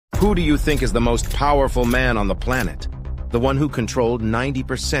Who do you think is the most powerful man on the planet? The one who controlled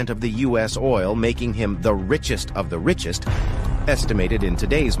 90% of the U.S. oil, making him the richest of the richest, estimated in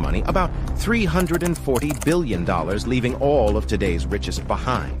today's money about $340 billion, leaving all of today's richest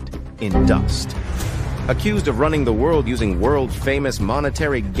behind, in dust. Accused of running the world using world-famous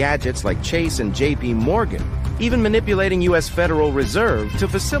monetary gadgets like Chase and J.P. Morgan, even manipulating U.S. Federal Reserve to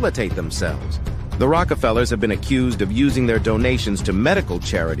facilitate themselves. The Rockefellers have been accused of using their donations to medical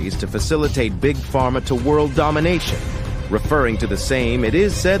charities to facilitate Big Pharma to world domination. Referring to the same, it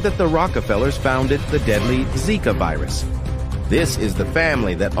is said that the Rockefellers founded the deadly Zika virus. This is the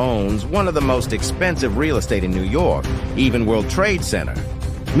family that owns one of the most expensive real estate in New York, even World Trade Center.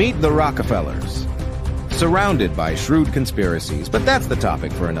 Meet the Rockefellers. Surrounded by shrewd conspiracies, but that's the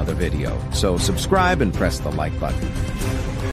topic for another video, so subscribe and press the like button.